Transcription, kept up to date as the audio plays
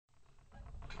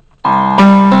Thy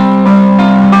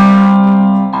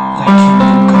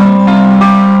kingdom come,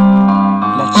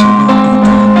 let your will be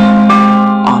done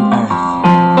on earth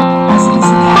as it is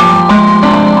in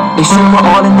heaven. They say we're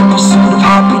all in the pursuit of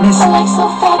happiness, so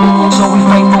fabulous. So we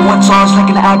fight for what's ours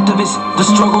like an activist. The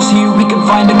struggles here we can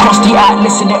find across the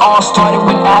atlas, and it all started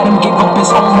when Adam gave up his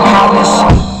own palace.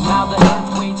 Now the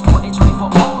earth waits for its way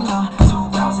for Ona.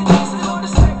 2,000 years ago the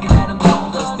second Adam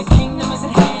told us the kingdom is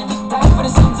at hand, died for the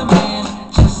sons of man,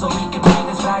 just so he can bring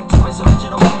us back to his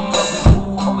original plan.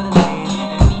 Rule over the land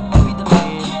and meet every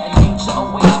demand, and nature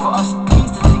awaits for us,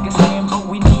 needs to take a stand. But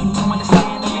we need to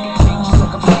understand that we can change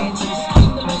circumstances.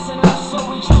 Kingdom isn't us, so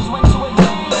we choose when to advance.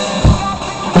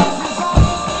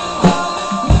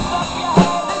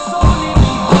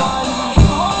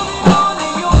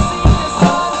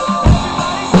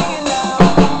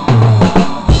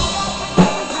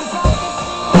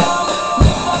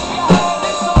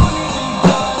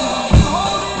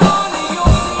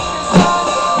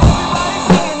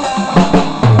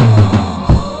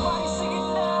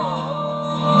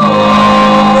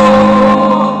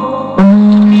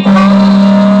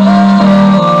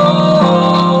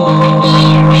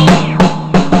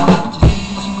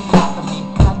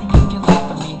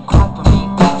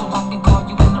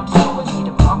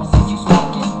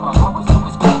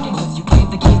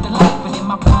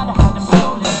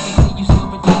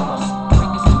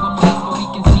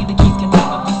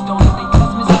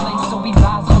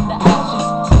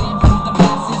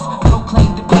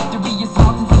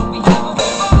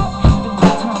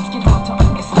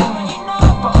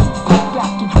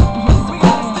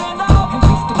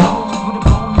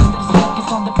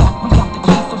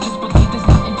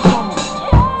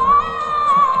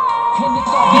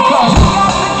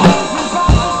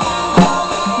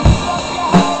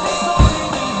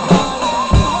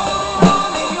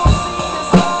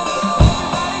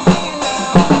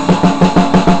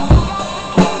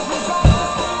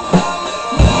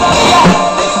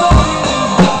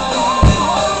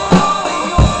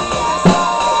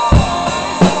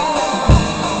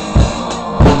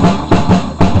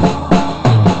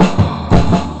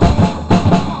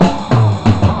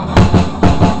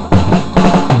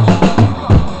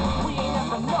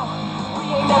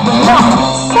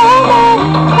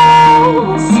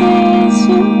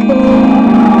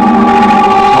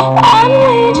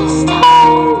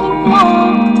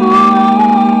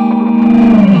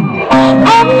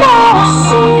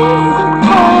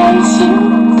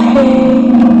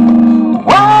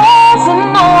 Wasn't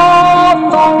enough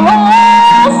for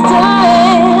us to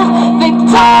live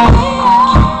victorious.